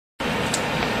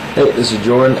Hey, this is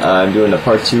Jordan. I'm doing the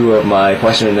part 2 of my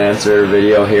question and answer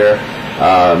video here.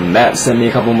 Matt sent me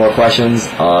a couple more questions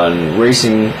on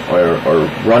racing or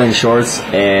running shorts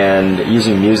and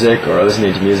using music or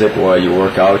listening to music while you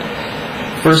work out.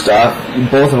 First off,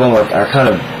 both of them are kind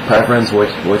of preference,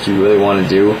 what you really want to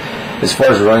do. As far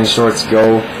as running shorts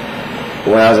go,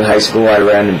 when I was in high school, I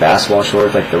ran in basketball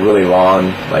shorts, like the really long,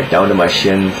 like down to my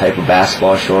shin type of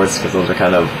basketball shorts, because those are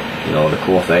kind of, the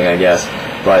cool thing, I guess.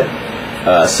 But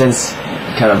since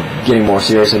kind of getting more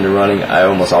serious into running, I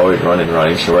almost always run in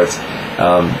running shorts.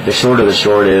 The shorter the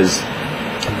short is,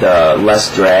 the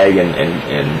less drag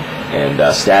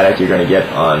and static you're going to get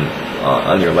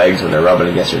on your legs when they're rubbing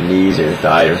against your knees or your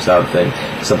thigh or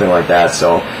something like that.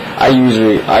 So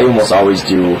I almost always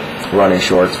do running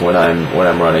shorts when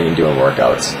I'm running and doing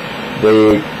workouts.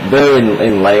 They vary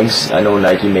in lengths. I know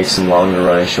Nike makes some longer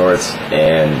running shorts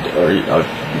or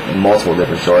multiple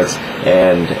different shorts,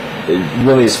 and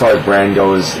really, as far as brand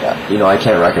goes, I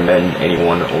can't recommend any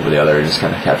one over the other. You just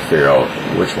kind of have to figure out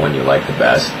which one you like the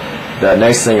best. The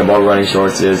nice thing about running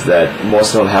shorts is that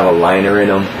most of them have a liner in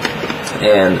them,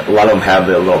 and a lot of them have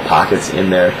the little pockets in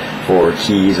there for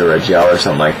keys or a gel or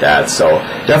something like that. So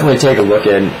definitely take a look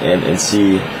in and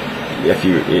see if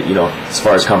as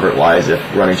far as comfort wise, if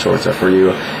running shorts are for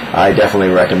you. I definitely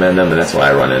recommend them, and that's why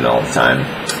I run in all the time.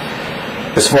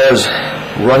 As far as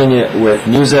running it with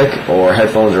music or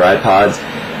headphones or iPods,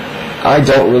 I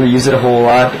don't really use it a whole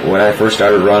lot. When I first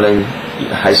started running,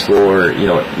 high school or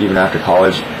even after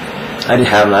college, I didn't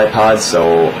have an iPod,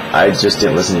 so I just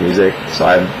didn't listen to music, so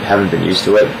I haven't been used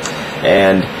to it.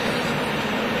 And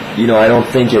I don't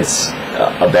think it's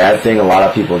a bad thing. A lot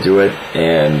of people do it,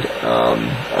 and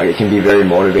it can be very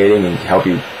motivating and help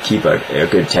you keep a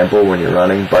good tempo when you're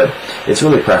running, but it's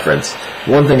really preference.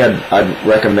 One thing I'd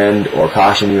recommend or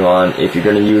caution you on, if you're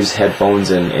going to use headphones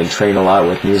and train a lot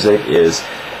with music, is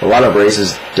a lot of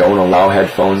races don't allow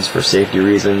headphones for safety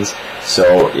reasons.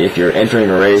 So if you're entering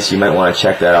a race, you might want to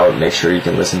check that out and make sure you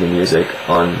can listen to music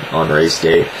on race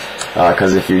day.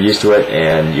 Because if you're used to it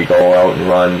and you go out and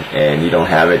run and you don't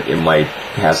have it, it might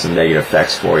have some negative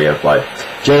effects for you. But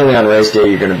generally on race day,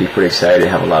 you're going to be pretty excited and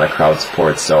have a lot of crowd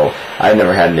support. So I've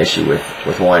never had an issue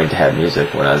with wanting to have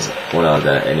music when I was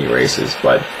at any races.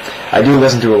 But I do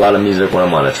listen to a lot of music when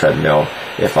I'm on a treadmill.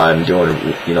 If I'm doing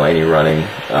any running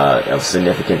of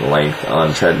significant length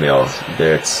on treadmills,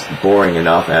 it's boring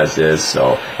enough as is,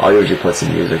 so I'll usually put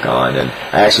some music on, and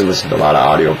I actually listen to a lot of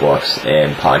audiobooks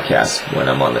and podcasts when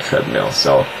I'm on the treadmill.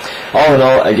 So all in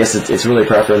all, I guess it's really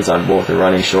preference on both the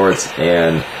running shorts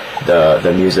and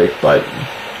the music, but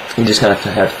you just kind of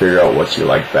have to figure out what you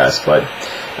like best. But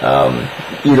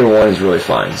either one is really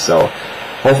fine. So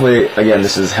hopefully, again,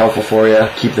 this is helpful for you.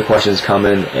 Keep the questions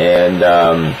coming, and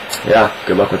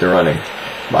good luck with the running.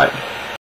 Bye.